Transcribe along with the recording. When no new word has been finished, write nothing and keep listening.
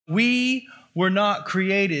We were not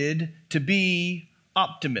created to be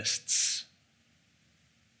optimists.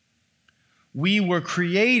 We were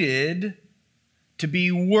created to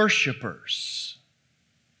be worshipers.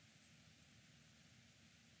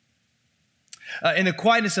 In the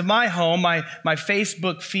quietness of my home, my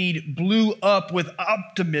Facebook feed blew up with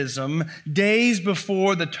optimism days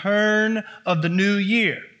before the turn of the new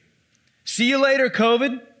year. See you later,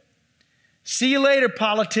 COVID. See you later,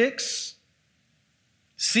 politics.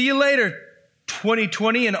 See you later,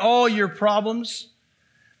 2020 and all your problems.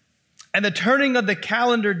 And the turning of the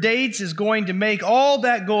calendar dates is going to make all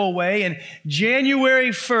that go away. And January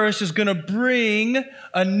 1st is going to bring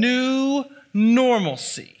a new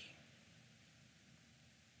normalcy.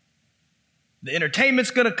 The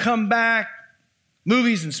entertainment's going to come back,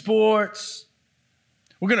 movies and sports.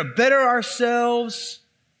 We're going to better ourselves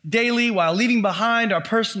daily while leaving behind our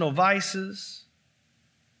personal vices.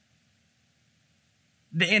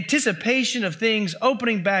 The anticipation of things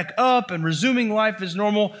opening back up and resuming life as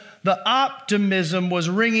normal, the optimism was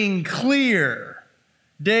ringing clear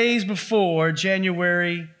days before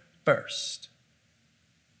January 1st.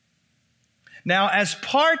 Now, as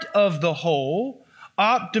part of the whole,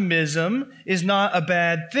 optimism is not a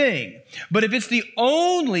bad thing. But if it's the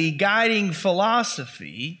only guiding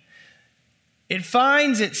philosophy, it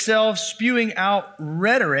finds itself spewing out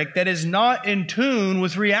rhetoric that is not in tune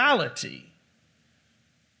with reality.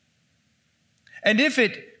 And if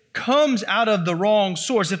it comes out of the wrong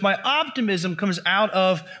source, if my optimism comes out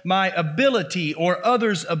of my ability or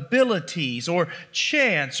others' abilities or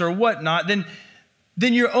chance or whatnot,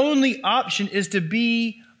 then your only option is to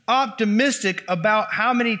be optimistic about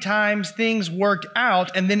how many times things worked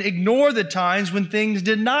out and then ignore the times when things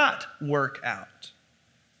did not work out.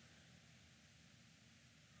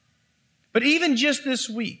 But even just this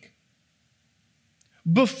week,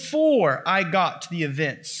 before I got to the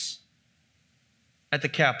events at the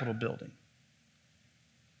Capitol building,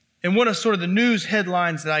 and one of sort of the news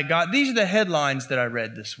headlines that I got, these are the headlines that I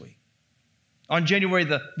read this week on January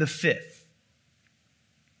the 5th.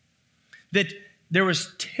 That there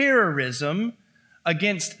was terrorism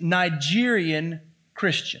against Nigerian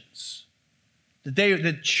Christians. That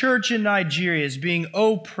the church in Nigeria is being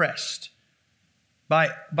oppressed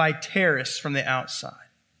by terrorists from the outside.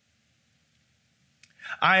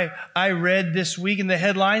 I read this week in the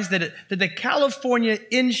headlines that the California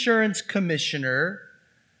Insurance Commissioner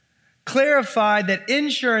clarified that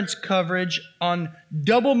insurance coverage on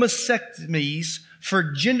double mastectomies for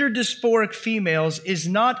gender dysphoric females is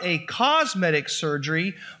not a cosmetic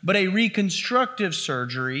surgery, but a reconstructive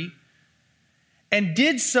surgery, and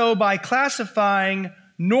did so by classifying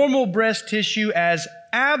normal breast tissue as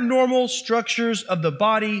abnormal structures of the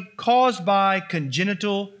body caused by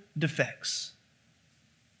congenital defects.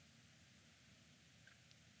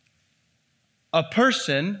 A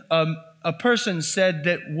person said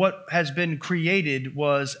that what has been created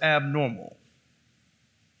was abnormal.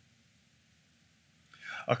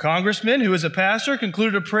 A congressman who is a pastor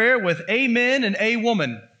concluded a prayer with amen and a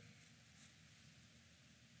woman.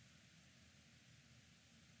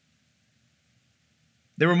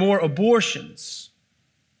 There were more abortions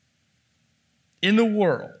in the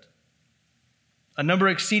world, a number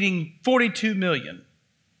exceeding 42 million.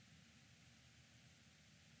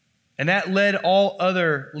 And that led all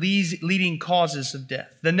other leading causes of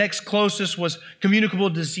death. The next closest was communicable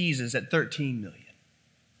diseases at 13 million.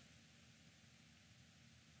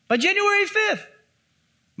 By January 5th,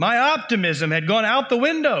 my optimism had gone out the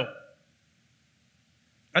window.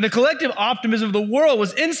 And the collective optimism of the world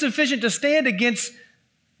was insufficient to stand against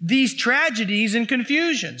these tragedies and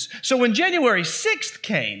confusions. So when January 6th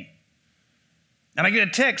came, and I get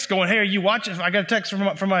a text going, hey, are you watching? I got a text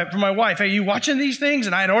from my wife. Hey, are you watching these things?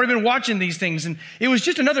 And I had already been watching these things. And it was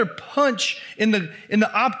just another punch in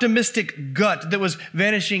the optimistic gut that was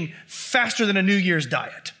vanishing faster than a New Year's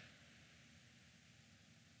diet.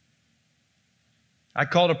 I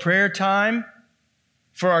called a prayer time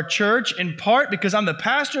for our church, in part because I'm the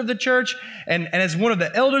pastor of the church and as one of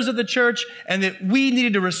the elders of the church, and that we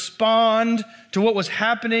needed to respond to what was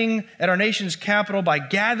happening at our nation's capital by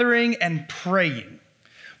gathering and praying.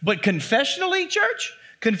 But confessionally, church,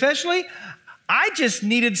 I just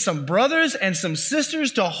needed some brothers and some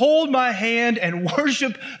sisters to hold my hand and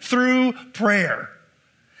worship through prayer.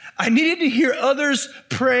 I needed to hear others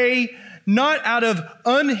pray, not out of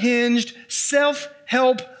unhinged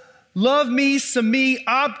self-help, love me, some me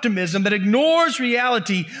optimism that ignores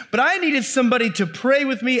reality, but I needed somebody to pray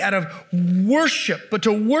with me out of worship, but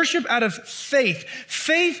to worship out of faith.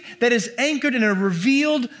 Faith that is anchored in a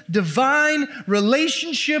revealed divine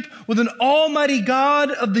relationship with an almighty God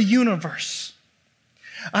of the universe.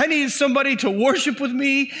 I needed somebody to worship with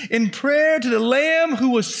me in prayer to the Lamb who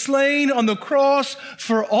was slain on the cross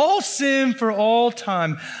for all sin, for all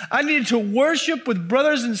time. I needed to worship with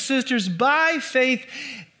brothers and sisters by faith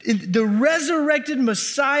in the resurrected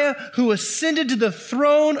Messiah who ascended to the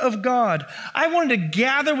throne of God. I wanted to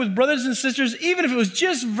gather with brothers and sisters, even if it was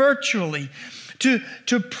just virtually,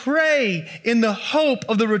 to pray in the hope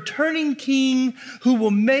of the returning King who will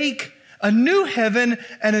make a new heaven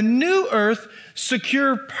and a new earth,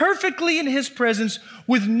 secure perfectly in his presence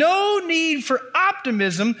with no need for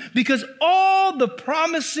optimism, because all the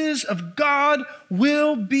promises of God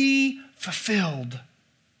will be fulfilled.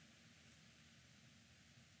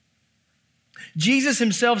 Jesus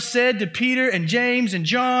himself said to Peter and James and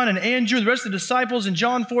John and Andrew and the rest of the disciples in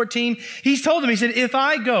John 14, he's told them, he said, if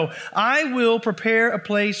I go, I will prepare a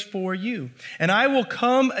place for you, and I will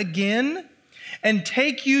come again and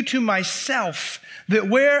take you to myself, that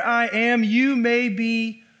where I am, you may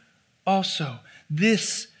be also.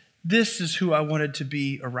 This is who I wanted to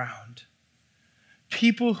be around.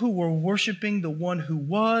 People who were worshiping the one who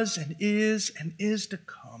was and is to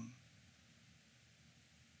come.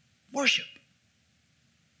 Worship.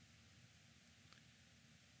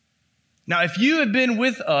 Now, if you have been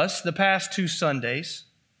with us the past 2 Sundays,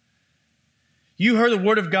 you heard the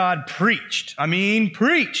Word of God preached.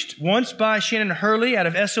 Preached. Once by Shannon Hurley out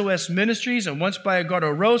of SOS Ministries, and once by Edgardo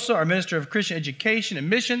Rosa, our Minister of Christian Education and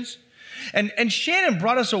Missions. And Shannon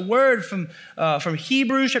brought us a word from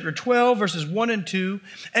Hebrews chapter 12, verses 1 and 2.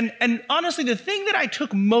 And honestly, the thing that I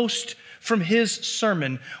took most from his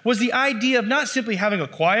sermon was the idea of not simply having a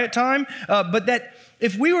quiet time, but that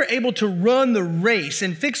if we were able to run the race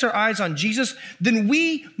and fix our eyes on Jesus, then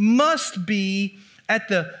we must be at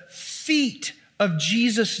the feet of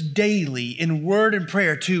Jesus daily in word and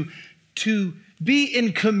prayer, to be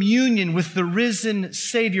in communion with the risen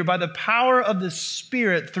Savior by the power of the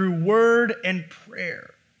Spirit through word and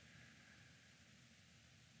prayer.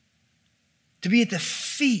 To be at the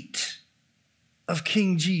feet of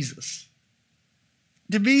King Jesus.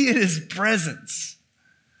 To be in his presence.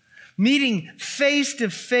 Meeting face to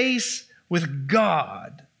face with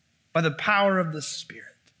God by the power of the Spirit.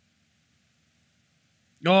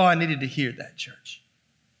 Oh, I needed to hear that, church.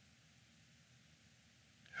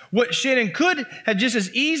 What Shannon could have just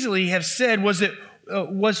as easily have said was that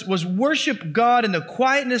was worship God in the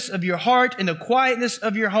quietness of your heart, in the quietness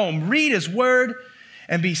of your home. Read his word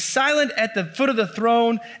and be silent at the foot of the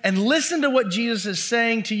throne and listen to what Jesus is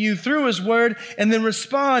saying to you through his word, and then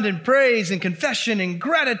respond in praise and confession and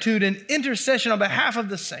gratitude and intercession on behalf of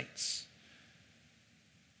the saints.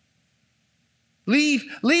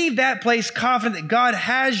 Leave that place confident that God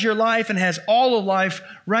has your life and has all of life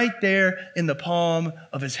right there in the palm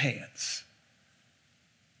of his hands.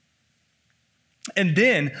 And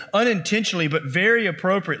then, unintentionally, but very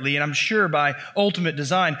appropriately, and I'm sure by ultimate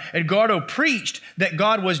design, Edgardo preached that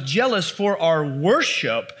God was jealous for our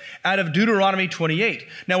worship out of Deuteronomy 28.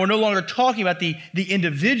 Now, we're no longer talking about the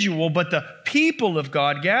individual, but the people of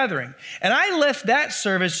God gathering. And I left that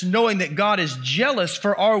service knowing that God is jealous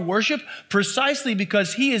for our worship precisely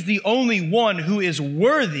because he is the only one who is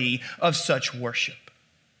worthy of such worship.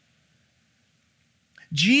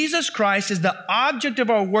 Jesus Christ is the object of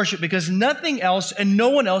our worship because nothing else and no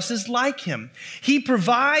one else is like him. He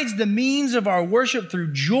provides the means of our worship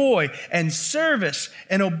through joy and service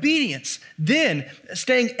and obedience. Then,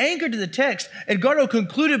 staying anchored to the text, Edgardo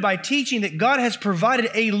concluded by teaching that God has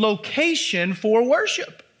provided a location for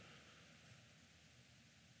worship.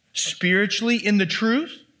 Spiritually in the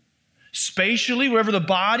truth, spatially wherever the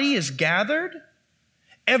body is gathered,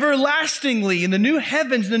 everlastingly in the new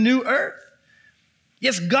heavens, the new earth.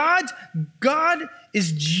 Yes, God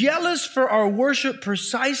is jealous for our worship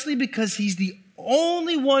precisely because he's the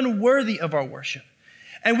only one worthy of our worship.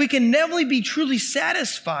 And we can never be truly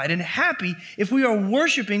satisfied and happy if we are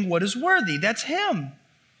worshiping what is worthy. That's him.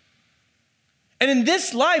 And in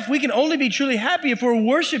this life, we can only be truly happy if we're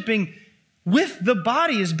worshiping with the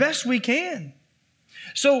body as best we can.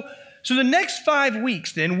 So the next 5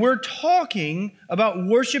 weeks, then, we're talking about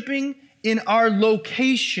worshiping in our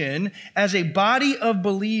location as a body of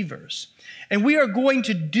believers. And we are going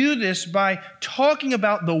to do this by talking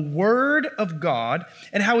about the Word of God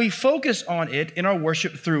and how we focus on it in our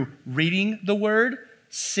worship through reading the Word,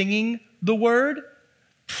 singing the Word,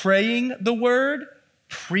 praying the Word,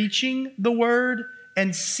 preaching the Word,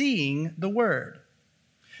 and seeing the Word.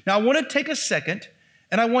 Now, I want to take a second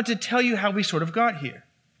and I want to tell you how we sort of got here.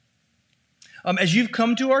 As you've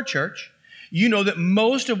come to our church, you know that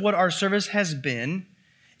most of what our service has been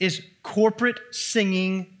is corporate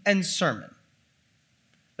singing and sermon.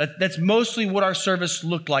 That's mostly what our service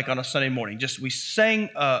looked like on a Sunday morning. Just we sang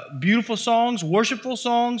beautiful songs, worshipful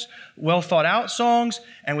songs, well thought out songs,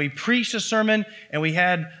 and we preached a sermon, and we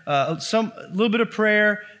had a little bit of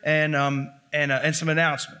prayer and some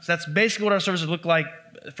announcements. That's basically what our services looked like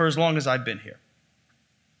for as long as I've been here.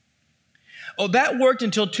 Oh, that worked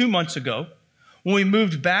until 2 months ago when we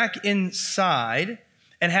moved back inside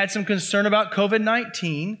and had some concern about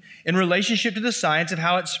COVID-19 in relationship to the science of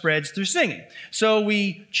how it spreads through singing. So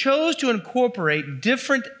we chose to incorporate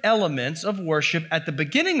different elements of worship at the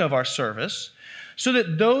beginning of our service so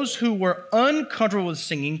that those who were uncomfortable with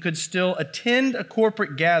singing could still attend a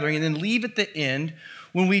corporate gathering and then leave at the end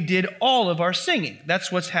when we did all of our singing.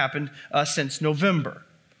 That's what's happened since November.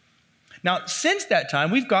 Now, since that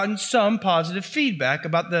time, we've gotten some positive feedback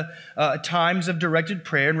about the times of directed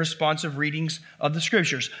prayer and responsive readings of the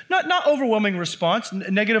Scriptures. Not overwhelming response,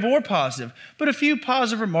 negative or positive, but a few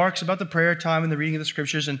positive remarks about the prayer time and the reading of the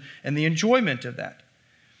Scriptures and the enjoyment of that.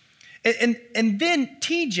 And then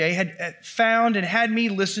TJ had found and had me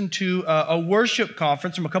listen to a worship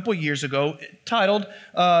conference from a couple of years ago titled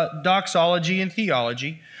Doxology and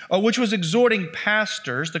Theology, which was exhorting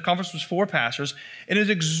pastors. The conference was for pastors, and it was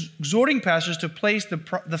exhorting pastors to place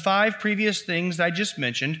the 5 previous things I just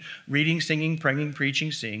mentioned, reading, singing, praying,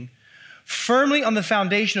 preaching, singing, firmly on the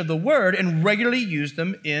foundation of the Word and regularly use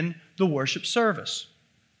them in the worship service.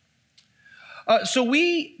 So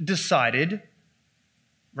we decided,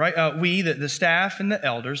 right, we, the staff and the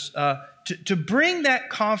elders, to bring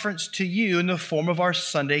that conference to you in the form of our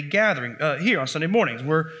Sunday gathering here on Sunday mornings.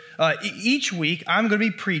 Each week, I'm going to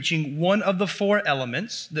be preaching one of the 4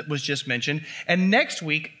 elements that was just mentioned. And next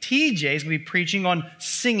week, TJ is going to be preaching on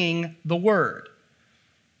singing the Word.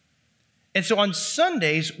 And so on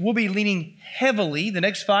Sundays, we'll be leaning heavily, the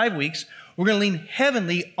next 5 weeks, we're going to lean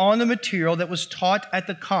heavily on the material that was taught at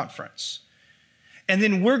the conference. And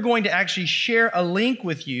then we're going to actually share a link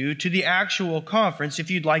with you to the actual conference if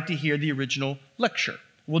you'd like to hear the original lecture.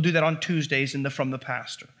 We'll do that on Tuesdays in the From the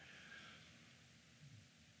Pastor.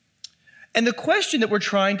 And the question that we're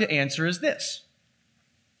trying to answer is this: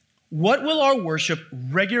 what will our worship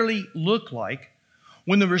regularly look like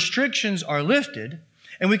when the restrictions are lifted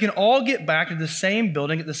and we can all get back to the same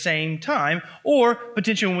building at the same time, or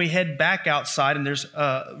potentially when we head back outside and there's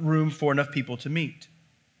room for enough people to meet?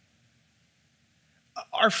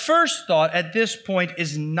 Our first thought at this point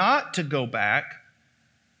is not to go back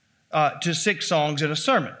to 6 songs and a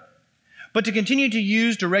sermon, but to continue to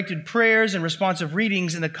use directed prayers and responsive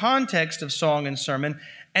readings in the context of song and sermon,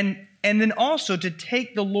 and then also to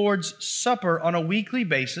take the Lord's Supper on a weekly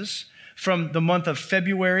basis from the month of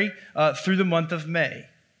February through the month of May.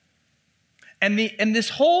 And this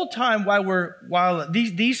whole time, while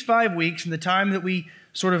these 5 weeks and the time that we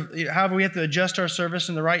sort of, however we have to adjust our service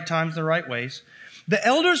in the right times, in the right ways, the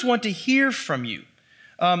elders want to hear from you.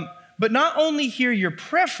 But not only hear your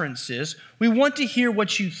preferences, we want to hear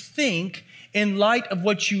what you think in light of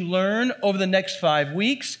what you learn over the next 5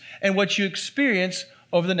 weeks and what you experience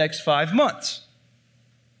over the next 5 months.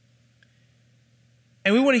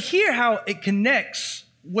 And we want to hear how it connects,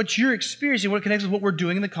 what you're experiencing, what it connects with what we're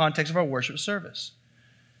doing in the context of our worship service.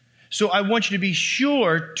 So I want you to be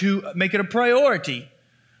sure to make it a priority,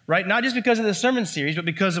 right? Not just because of the sermon series, but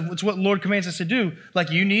because of it's what the Lord commands us to do. Like,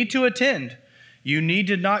 you need to attend. You need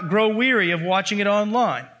to not grow weary of watching it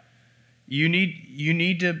online. You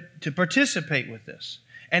need to participate with this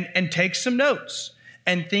and take some notes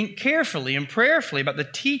and think carefully and prayerfully about the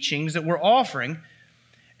teachings that we're offering.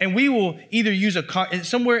 And we will either use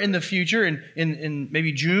somewhere in the future, in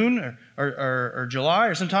maybe June or July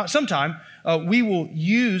or sometime, we will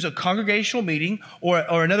use a congregational meeting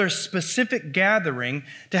or another specific gathering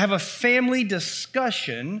to have a family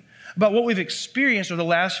discussion about what we've experienced over the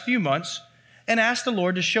last few months and ask the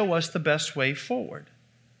Lord to show us the best way forward.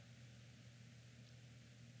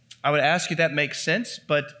 I would ask you if that makes sense,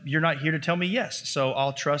 but you're not here to tell me yes, so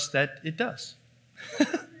I'll trust that it does.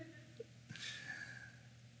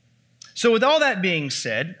 So with all that being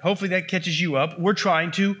said, hopefully that catches you up. We're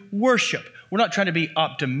trying to worship. We're not trying to be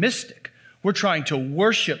optimistic. We're trying to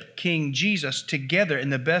worship King Jesus together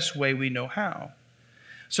in the best way we know how.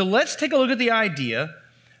 So let's take a look at the idea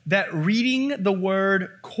that reading the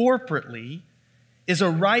Word corporately is a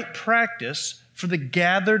right practice for the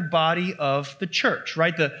gathered body of the church,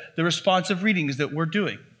 right? The responsive readings that we're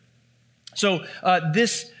doing. So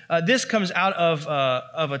this comes out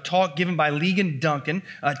of a talk given by Ligon Duncan,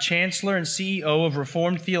 Chancellor and CEO of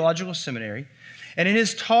Reformed Theological Seminary. And in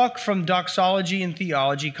his talk from Doxology and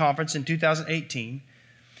Theology Conference in 2018,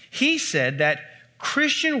 he said that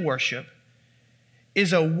Christian worship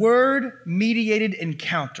is a word-mediated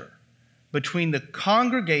encounter between the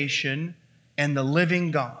congregation and the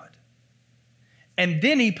living God. And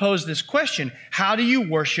then he posed this question: how do you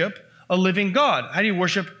worship a living God? How do you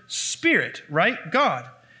worship Spirit, right? God.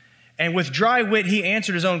 And with dry wit, he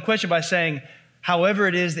answered his own question by saying, however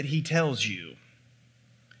it is that he tells you.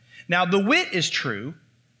 Now, the wit is true.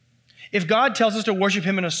 If God tells us to worship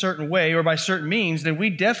him in a certain way or by certain means, then we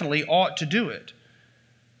definitely ought to do it.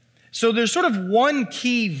 So there's sort of one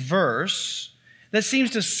key verse that seems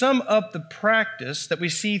to sum up the practice that we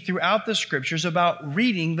see throughout the scriptures about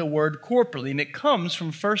reading the word corporately, and it comes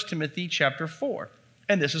from 1 Timothy chapter 4.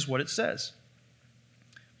 And this is what it says.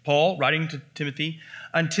 Paul, writing to Timothy,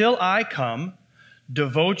 until I come,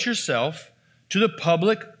 devote yourself to the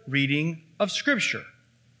public reading of Scripture,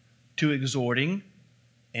 to exhorting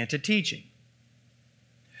and to teaching.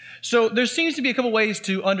 So there seems to be a couple ways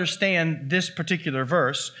to understand this particular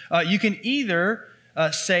verse. You can either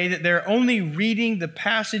say that they're only reading the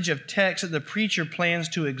passage of text that the preacher plans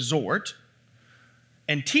to exhort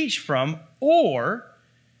and teach from, or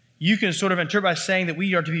you can sort of interpret by saying that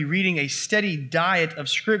we are to be reading a steady diet of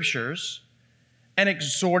scriptures and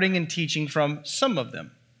exhorting and teaching from some of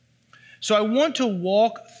them. So I want to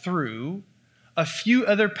walk through a few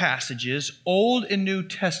other passages, Old and New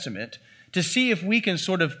Testament, to see if we can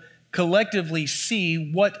sort of collectively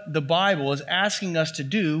see what the Bible is asking us to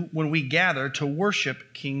do when we gather to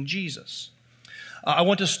worship King Jesus. I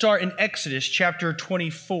want to start in Exodus chapter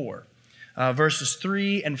 24, verses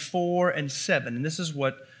 3 and 4 and 7. And this is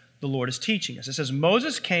what the Lord is teaching us. It says,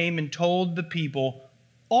 Moses came and told the people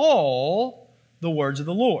all the words of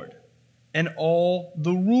the Lord and all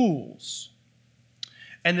the rules.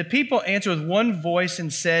 And the people answered with one voice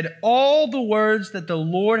and said, all the words that the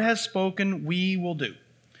Lord has spoken, we will do.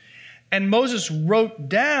 And Moses wrote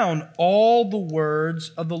down all the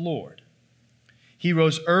words of the Lord. He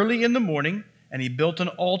rose early in the morning, and he built an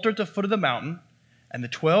altar at the foot of the mountain, and the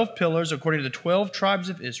 12 pillars according to the 12 tribes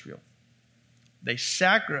of Israel. This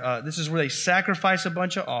is where they sacrifice a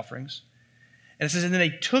bunch of offerings. And it says, and then they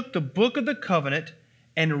took the book of the covenant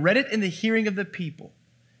and read it in the hearing of the people.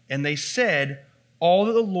 And they said, all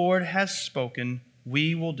that the Lord has spoken,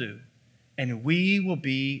 we will do, and we will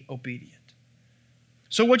be obedient.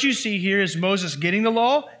 So what you see here is Moses getting the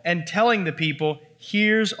law and telling the people,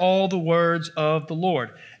 here's all the words of the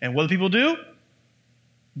Lord. And what do the people do?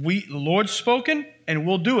 The Lord's spoken, and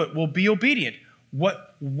we'll do it. We'll be obedient.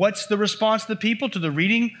 What's the response of the people to the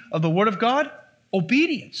reading of the word of God?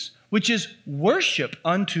 Obedience, which is worship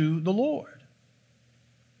unto the Lord.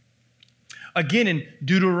 Again, in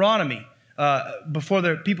Deuteronomy, before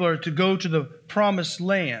the people are to go to the promised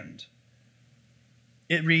land,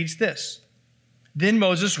 it reads this. Then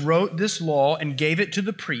Moses wrote this law and gave it to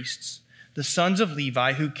the priests, the sons of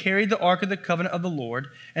Levi, who carried the ark of the covenant of the Lord,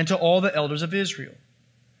 and to all the elders of Israel.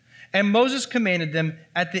 And Moses commanded them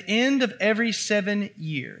at the end of every 7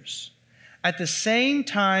 years, at the same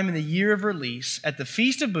time in the year of release, at the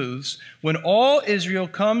Feast of Booths, when all Israel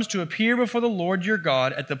comes to appear before the Lord your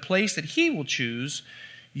God at the place that he will choose,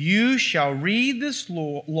 you shall read this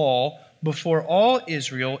law before all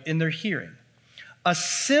Israel in their hearing.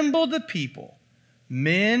 Assemble the people,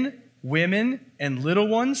 men, women, and little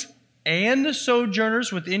ones, and the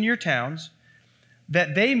sojourners within your towns,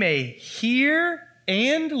 that they may hear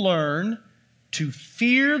and learn to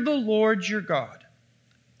fear the Lord your God,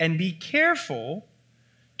 and be careful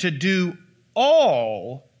to do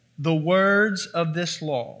all the words of this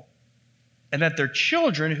law, and that their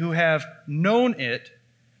children who have known it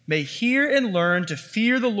may hear and learn to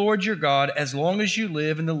fear the Lord your God as long as you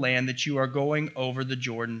live in the land that you are going over the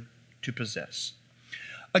Jordan to possess.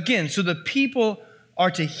 Again, so the people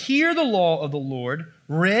are to hear the law of the Lord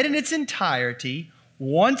read in its entirety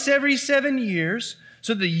once every 7 years,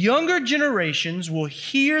 so the younger generations will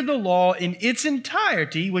hear the law in its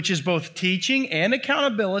entirety, which is both teaching and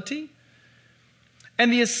accountability.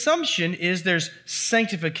 And the assumption is there's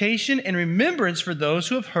sanctification and remembrance for those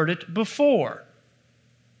who have heard it before.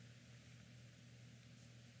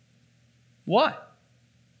 Why?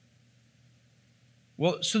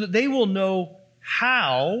 Well, so that they will know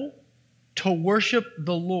how to worship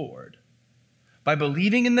the Lord by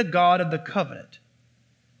believing in the God of the covenant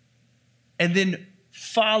and then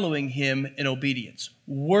following him in obedience,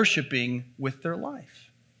 worshiping with their life.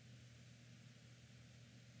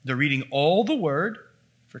 They're reading all the word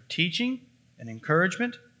for teaching and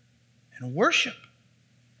encouragement and worship.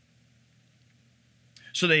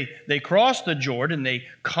 So they cross the Jordan, they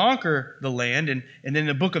conquer the land, and then in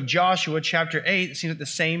the book of Joshua, chapter 8, it seems like the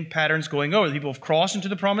same pattern's going over. The people have crossed into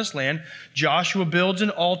the promised land. Joshua builds an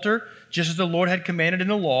altar, just as the Lord had commanded in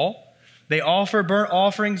the law. They offer burnt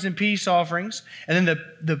offerings and peace offerings, and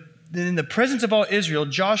then in the presence of all Israel,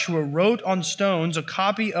 Joshua wrote on stones a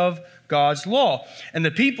copy of God's law. And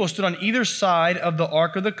the people stood on either side of the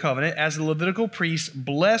Ark of the Covenant as the Levitical priests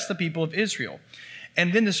blessed the people of Israel.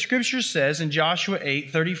 And then the scripture says in Joshua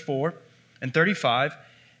 8:34 and 35,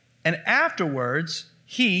 and afterwards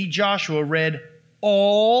he, Joshua, read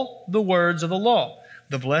all the words of the law,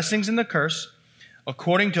 the blessings and the curse,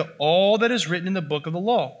 according to all that is written in the book of the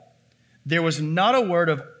law. There was not a word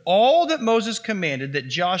of all that Moses commanded that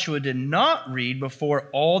Joshua did not read before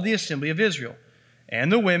all the assembly of Israel,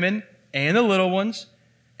 and the women, and the little ones,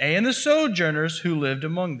 and the sojourners who lived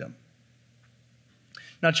among them.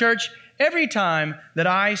 Now, church, every time that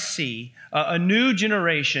I see a new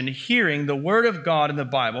generation hearing the word of God in the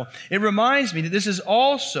Bible, it reminds me that this is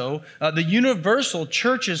also the universal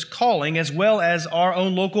church's calling as well as our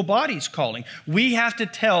own local body's calling. We have to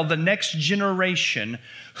tell the next generation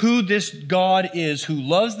who this God is, who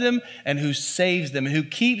loves them and who saves them and who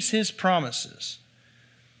keeps his promises.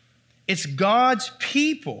 It's God's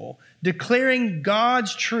people declaring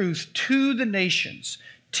God's truth to the nations,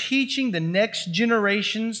 teaching the next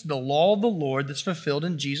generations the law of the Lord that's fulfilled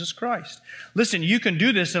in Jesus Christ. Listen, you can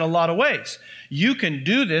do this in a lot of ways. You can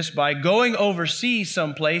do this by going overseas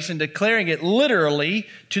someplace and declaring it literally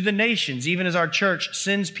to the nations, even as our church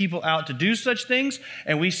sends people out to do such things,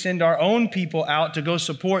 and we send our own people out to go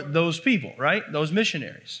support those people, right? Those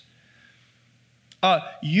missionaries.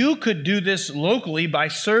 You could do this locally by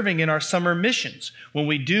serving in our summer missions. When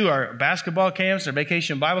we do our basketball camps, our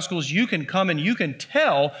vacation Bible schools, you can come and you can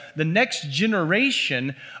tell the next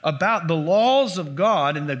generation about the laws of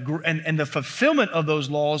God and the fulfillment of those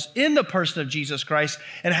laws in the person of Jesus Christ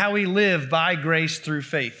and how we live by grace through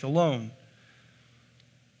faith alone.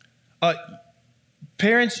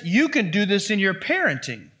 Parents, you can do this in your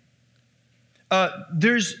parenting.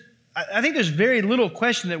 I think there's very little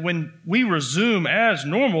question that when we resume as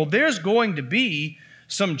normal, there's going to be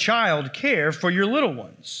some child care for your little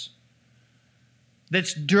ones.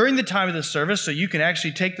 That's during the time of the service, so you can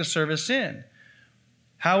actually take the service in.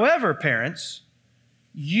 However, parents,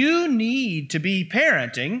 you need to be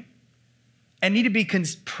parenting and need to be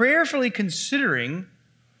prayerfully considering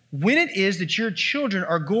when it is that your children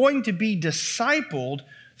are going to be discipled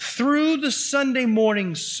through the Sunday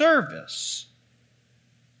morning service,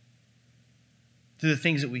 through the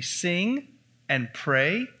things that we sing and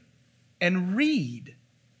pray and read,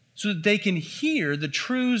 so that they can hear the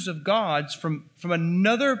truths of God from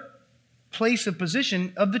another place of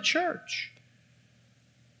position of the church.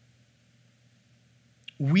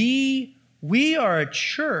 We are a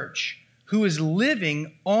church who is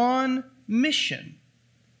living on mission.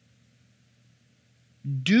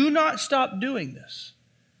 Do not stop doing this.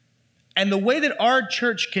 And the way that our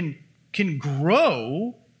church can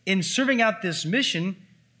grow in serving out this mission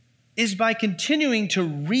is by continuing to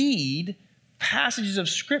read passages of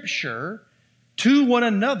Scripture to one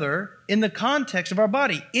another in the context of our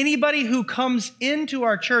body. Anybody who comes into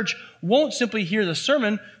our church won't simply hear the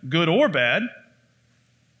sermon, good or bad,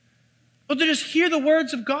 but they'll just hear the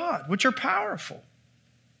words of God, which are powerful.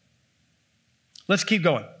 Let's keep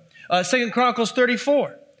going. 2 Chronicles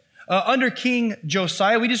 34. Under King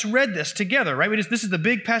Josiah, we just read this together, right? This is the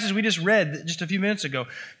big passage we just read just a few minutes ago.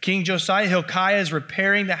 King Josiah, Hilkiah is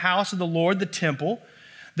repairing the house of the Lord, the temple.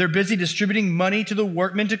 They're busy distributing money to the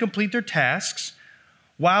workmen to complete their tasks.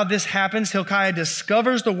 While this happens, Hilkiah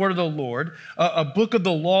discovers the word of the Lord, a book of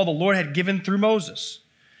the law the Lord had given through Moses.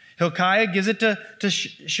 Hilkiah gives it to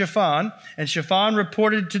Shaphan, and Shaphan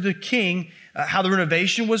reported to the king how the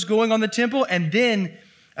renovation was going on the temple, and then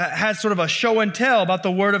had sort of a show and tell about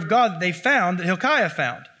the word of God that they found, that Hilkiah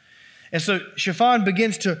found. And so Shaphan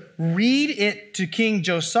begins to read it to King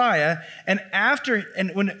Josiah, and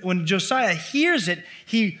when Josiah hears it,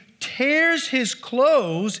 he tears his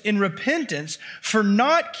clothes in repentance for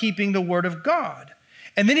not keeping the word of God.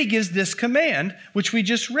 And then he gives this command, which we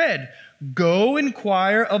just read, go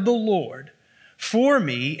inquire of the Lord for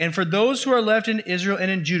me and for those who are left in Israel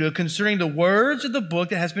and in Judah concerning the words of the book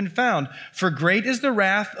that has been found. For great is the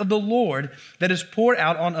wrath of the Lord that is poured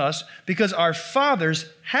out on us, because our fathers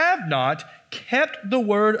have not kept the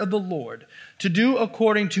word of the Lord to do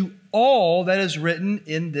according to all that is written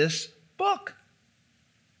in this book.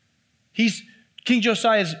 King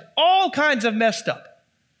Josiah is all kinds of messed up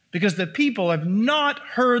because the people have not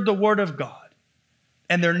heard the word of God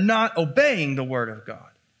and they're not obeying the word of God.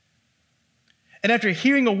 And after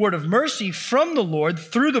hearing a word of mercy from the Lord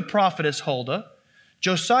through the prophetess Huldah,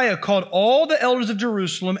 Josiah called all the elders of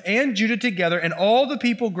Jerusalem and Judah together, and all the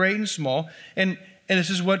people, great and small. And this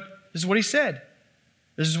is what he said.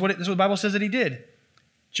 This is what the Bible says that he did.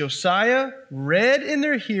 Josiah read in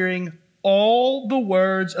their hearing all the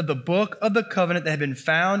words of the book of the covenant that had been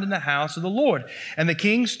found in the house of the Lord. And the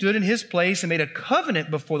king stood in his place and made a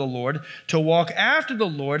covenant before the Lord to walk after the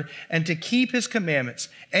Lord and to keep his commandments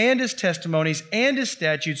and his testimonies and his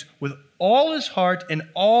statutes with all his heart and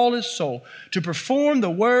all his soul, to perform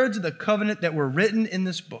the words of the covenant that were written in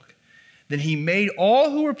this book. Then he made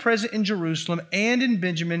all who were present in Jerusalem and in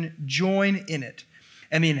Benjamin join in it.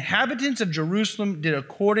 And the inhabitants of Jerusalem did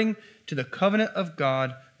according to the covenant of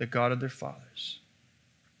God, the God of their fathers.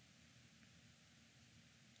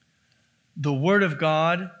 The word of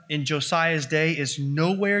God in Josiah's day is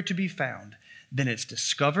nowhere to be found. Then it's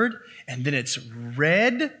discovered, and then it's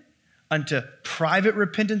read unto private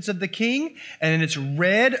repentance of the king, and then it's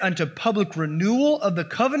read unto public renewal of the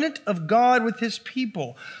covenant of God with his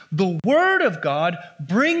people. The word of God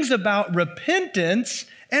brings about repentance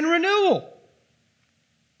and renewal.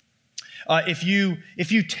 If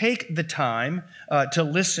you take the time to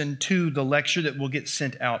listen to the lecture that will get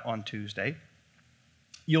sent out on Tuesday,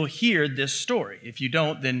 you'll hear this story. If you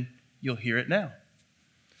don't, then you'll hear it now.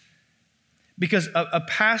 Because a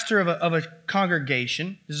pastor of a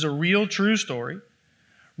congregation, this is a real true story,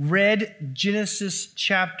 read Genesis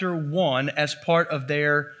chapter 1 as part of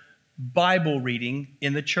their Bible reading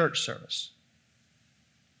in the church service.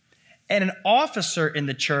 And an officer in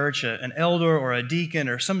the church, an elder or a deacon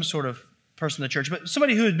or some sort of person in the church, but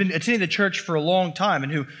somebody who had been attending the church for a long time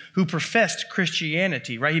and who professed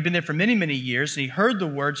Christianity, right? He'd been there for many, many years, and he heard the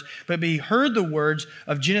words, but he heard the words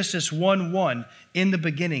of Genesis 1:1, in the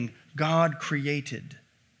beginning, God created.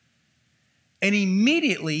 And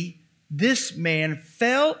immediately, this man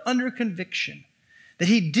fell under conviction that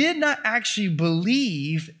he did not actually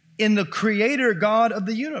believe in the creator God of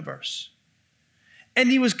the universe. And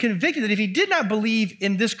he was convicted that if he did not believe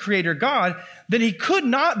in this creator God, then he could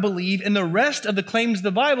not believe in the rest of the claims of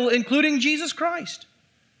the Bible, including Jesus Christ.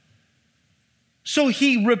 So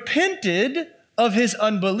he repented of his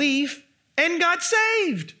unbelief and got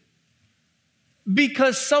saved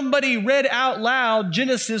because somebody read out loud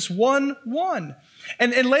Genesis 1:1.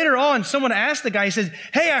 And later on, someone asked the guy, he says,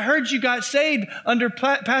 "Hey, I heard you got saved under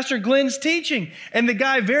Pastor Glenn's teaching." And the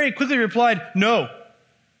guy very quickly replied, "No,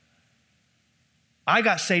 I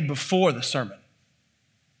got saved before the sermon."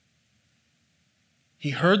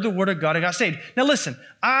 He heard the word of God and got saved. Now listen,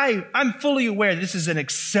 I'm fully aware this is an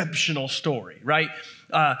exceptional story, right?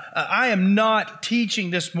 I am not teaching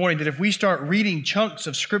this morning that if we start reading chunks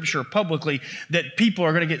of Scripture publicly that people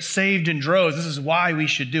are going to get saved in droves. This is why we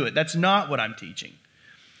should do it. That's not what I'm teaching.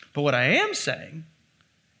 But what I am saying,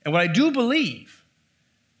 and what I do believe,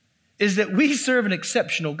 is that we serve an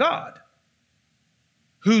exceptional God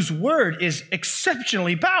whose word is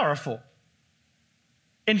exceptionally powerful.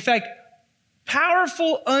 In fact,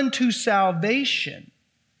 powerful unto salvation.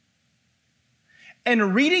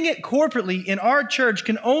 And reading it corporately in our church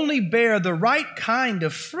can only bear the right kind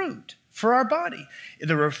of fruit for our body.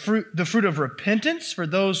 The fruit of repentance for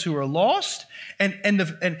those who are lost, and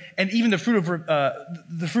even the fruit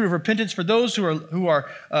of repentance for those who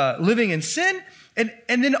are living in sin.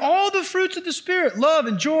 And then all the fruits of the Spirit, love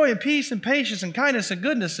and joy and peace and patience and kindness and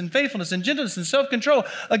goodness and faithfulness and gentleness and self-control.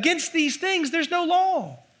 Against these things, there's no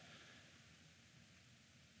law.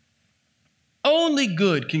 Only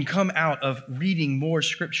good can come out of reading more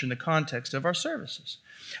Scripture in the context of our services.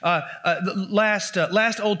 The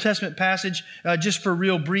last Old Testament passage, just for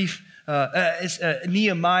real brief, is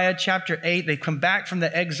Nehemiah chapter 8. They come back from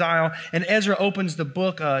the exile, and Ezra opens the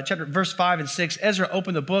book, verse 5 and 6. Ezra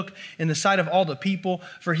opened the book in the sight of all the people,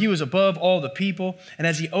 for he was above all the people. And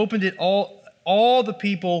as he opened it, all the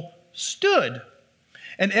people stood.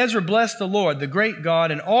 And Ezra blessed the Lord, the great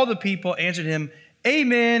God, and all the people answered him,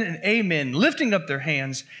 "Amen and amen," lifting up their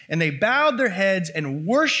hands, and they bowed their heads and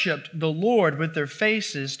worshiped the Lord with their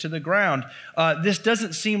faces to the ground. This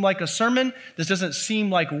doesn't seem like a sermon. This doesn't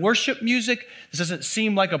seem like worship music. This doesn't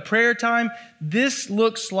seem like a prayer time. This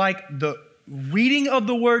looks like the reading of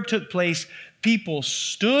the word took place. People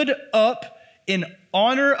stood up in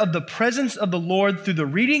honor of the presence of the Lord through the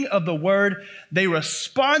reading of the word. They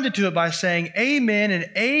responded to it by saying amen and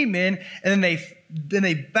amen, and then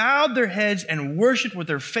they bowed their heads and worshiped with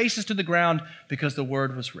their faces to the ground because the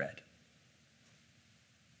word was read.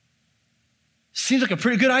 Seems like a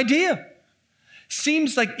pretty good idea.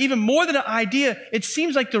 Seems like even more than an idea, it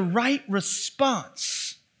seems like the right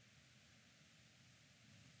response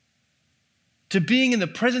to being in the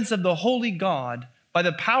presence of the holy God by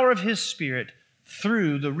the power of his Spirit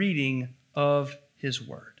through the reading of his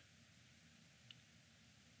word.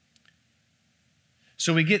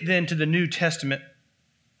 So we get then to the New Testament.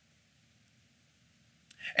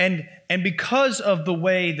 And because of the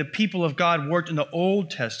way the people of God worked in the Old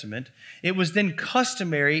Testament, it was then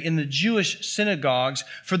customary in the Jewish synagogues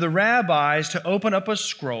for the rabbis to open up a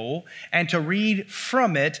scroll and to read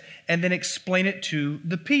from it and then explain it to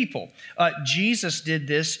the people. Jesus did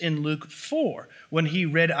this in Luke 4 when he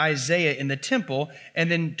read Isaiah in the temple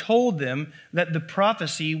and then told them that the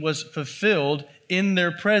prophecy was fulfilled in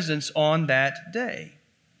their presence on that day.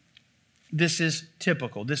 This is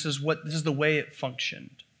typical. This is the way it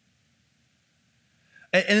functioned.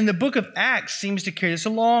 And in the book of Acts seems to carry this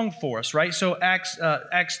along for us, right? So Acts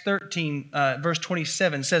 13, verse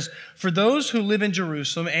 27 says, "For those who live in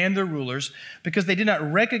Jerusalem and their rulers, because they did not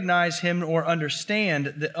recognize him or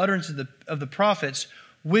understand the utterance of the prophets,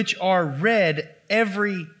 which are read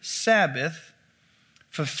every Sabbath,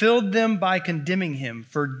 fulfilled them by condemning him.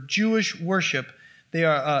 For Jewish worship, they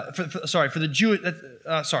are,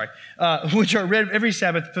 which are read every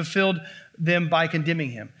Sabbath, fulfilled them by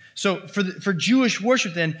condemning him." So for Jewish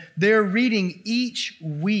worship then, they're reading each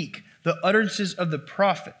week the utterances of the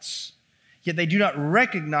prophets, yet they do not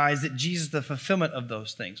recognize that Jesus is the fulfillment of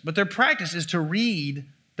those things. But their practice is to read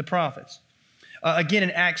the prophets. Again,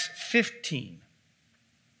 in Acts 15,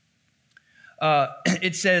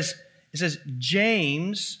 it says,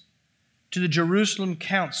 James to the Jerusalem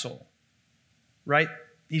council, right?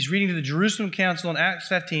 He's reading to the Jerusalem council in Acts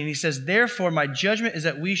 15. And he says, "Therefore, my judgment is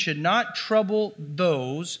that we should not trouble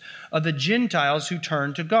those of the Gentiles who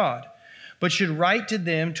turn to God, but should write to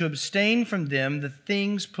them to abstain from them the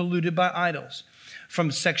things polluted by idols, from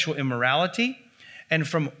sexual immorality, and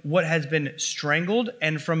from what has been strangled,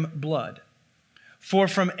 and from blood. For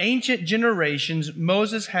from ancient generations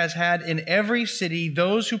Moses has had in every city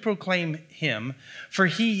those who proclaim him, for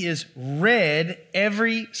he is read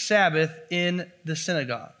every Sabbath in the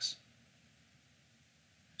synagogues."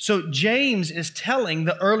 So James is telling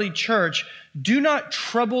the early church, do not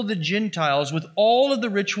trouble the Gentiles with all of the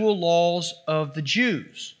ritual laws of the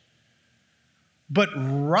Jews, but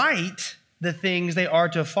write the things they are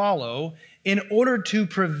to follow in order to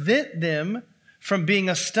prevent them from being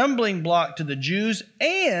a stumbling block to the Jews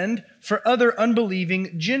and for other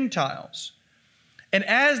unbelieving Gentiles. And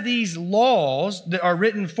as these laws that are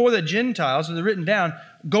written for the Gentiles, and they're written down,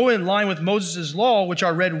 go in line with Moses' law, which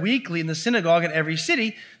are read weekly in the synagogue in every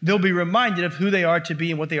city, they'll be reminded of who they are to be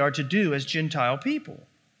and what they are to do as Gentile people.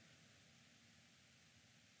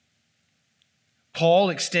 Paul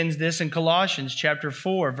extends this in Colossians chapter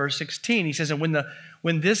 4, verse 16. He says, "And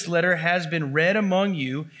when this letter has been read among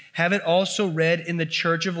you, have it also read in the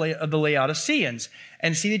church of the Laodiceans,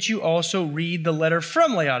 and see that you also read the letter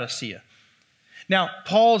from Laodicea." Now,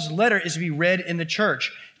 Paul's letter is to be read in the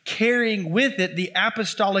church, carrying with it the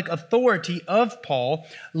apostolic authority of Paul,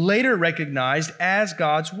 later recognized as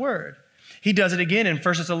God's word. He does it again in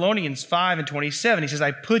 1 Thessalonians 5 and 27. He says, "I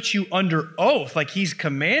put you under oath," like he's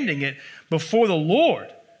commanding it before the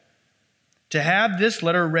Lord, "to have this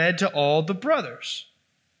letter read to all the brothers."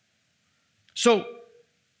 So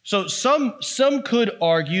some could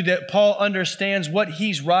argue that Paul understands what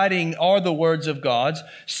he's writing are the words of God.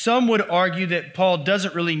 Some would argue that Paul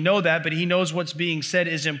doesn't really know that, but he knows what's being said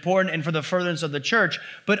is important and for the furtherance of the church.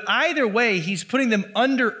 But either way, he's putting them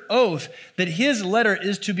under oath that his letter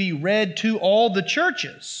is to be read to all the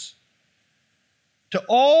churches, to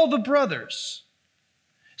all the brothers.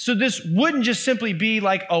 So this wouldn't just simply be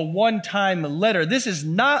like a one-time letter. This is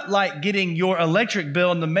not like getting your electric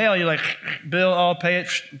bill in the mail. You're like, "Bill, I'll pay it,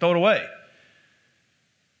 throw it away."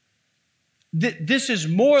 This is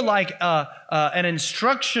more like an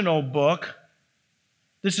instructional book.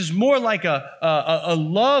 This is more like a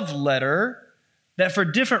love letter that for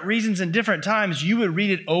different reasons and different times, you would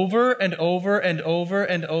read it over and over and over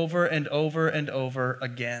and over and over and over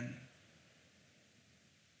again.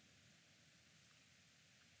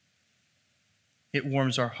 It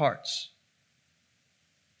warms our hearts.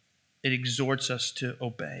 It exhorts us to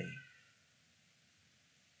obey.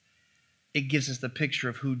 It gives us the picture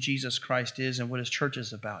of who Jesus Christ is and what his church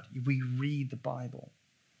is about. We read the Bible.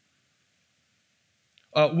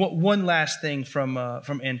 One last thing from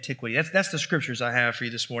antiquity. That's the scriptures I have for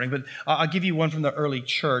you this morning, but I'll give you one from the early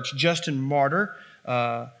church. Justin Martyr,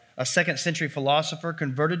 a 2nd century philosopher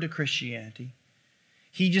converted to Christianity.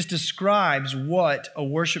 He just describes what a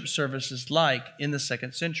worship service is like in the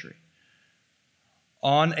 2nd century.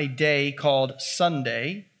 On a day called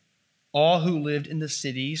Sunday, all who lived in the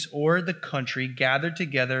cities or the country gathered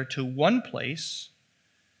together to one place,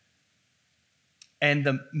 and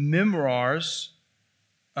the memoirs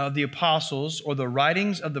of the apostles or the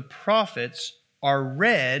writings of the prophets are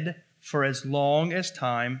read for as long as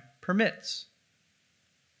time permits.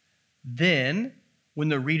 Then, when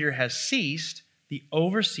the reader has ceased, the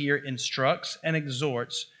overseer instructs and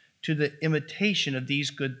exhorts to the imitation of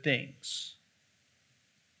these good things.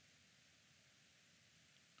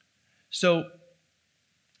 So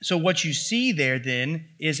what you see there then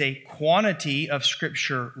is a quantity of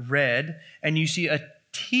Scripture read, and you see a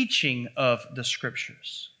teaching of the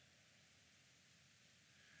Scriptures.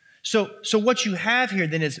 So what you have here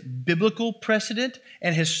then is biblical precedent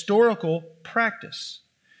and historical practice.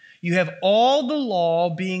 You have all the law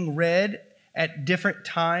being read at different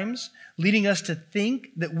times, leading us to think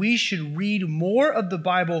that we should read more of the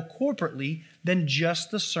Bible corporately than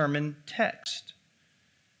just the sermon text.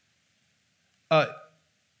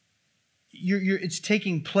 It's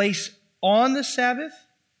taking place on the Sabbath,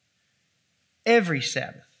 every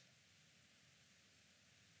Sabbath.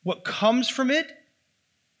 What comes from it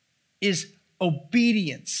is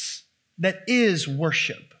obedience that is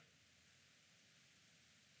worship.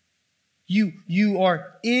 You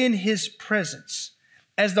are in His presence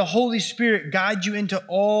as the Holy Spirit guides you into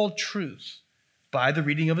all truth by the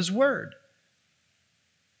reading of His Word.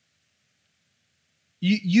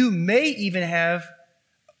 You may even have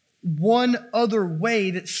one other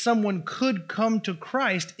way that someone could come to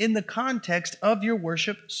Christ in the context of your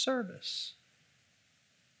worship service.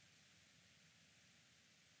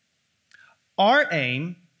 Our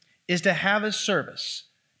aim is to have a service,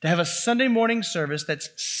 to have a Sunday morning service that's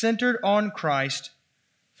centered on Christ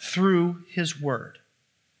through His Word.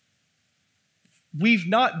 We've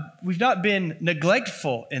not been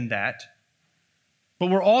neglectful in that, but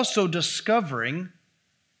we're also discovering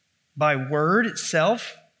by word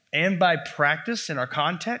itself and by practice in our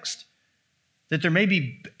context that there may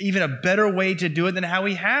be even a better way to do it than how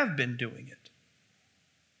we have been doing it.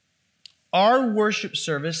 Our worship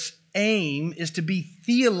service aim is to be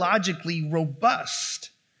theologically robust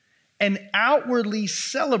and outwardly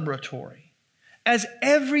celebratory, as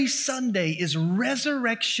every Sunday is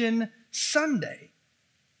Resurrection Sunday.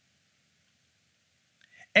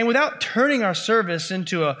 And without turning our service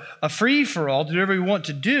into a free-for-all to do whatever we want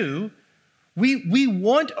to do, we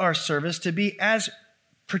want our service to be as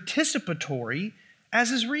participatory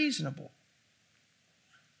as is reasonable.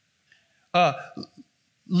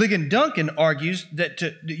 Ligon Duncan argues that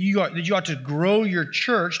you ought to grow your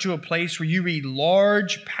church to a place where you read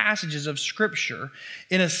large passages of Scripture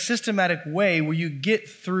in a systematic way where you get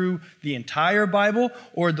through the entire Bible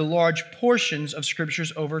or the large portions of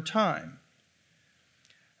Scriptures over time.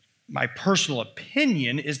 My personal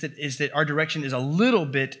opinion is that our direction is a little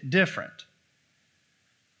bit different.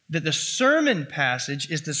 That the sermon passage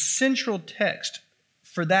is the central text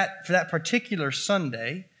for that particular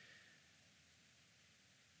Sunday.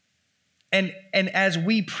 And as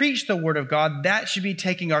we preach the Word of God, that should be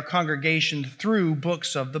taking our congregation through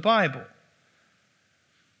books of the Bible.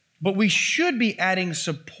 But we should be adding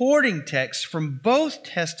supporting texts from both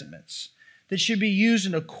Testaments that should be used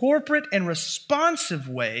in a corporate and responsive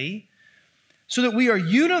way so that we are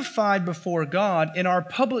unified before God in our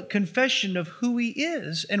public confession of who He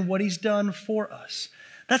is and what He's done for us.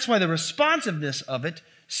 That's why the responsiveness of it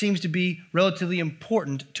seems to be relatively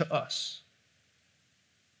important to us.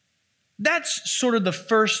 That's sort of the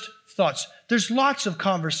first thoughts. There's lots of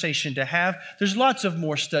conversation to have. There's lots of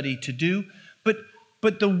more study to do.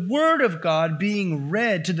 But the Word of God being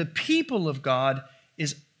read to the people of God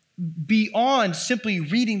is beyond simply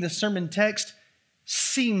reading the sermon text,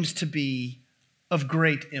 seems to be of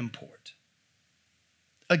great import.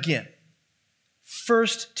 Again, 1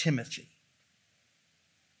 Timothy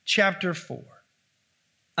chapter 4.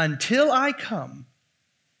 Until I come,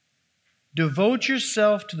 devote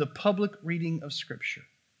yourself to the public reading of Scripture,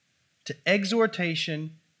 to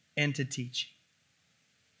exhortation and to teaching.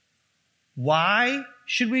 Why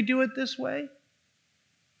should we do it this way?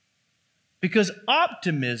 Because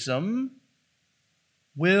optimism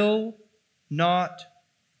will not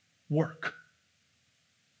work.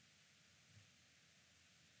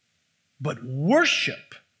 But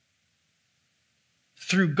worship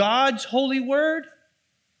through God's holy word,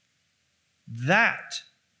 that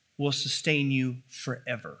will sustain you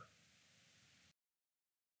forever.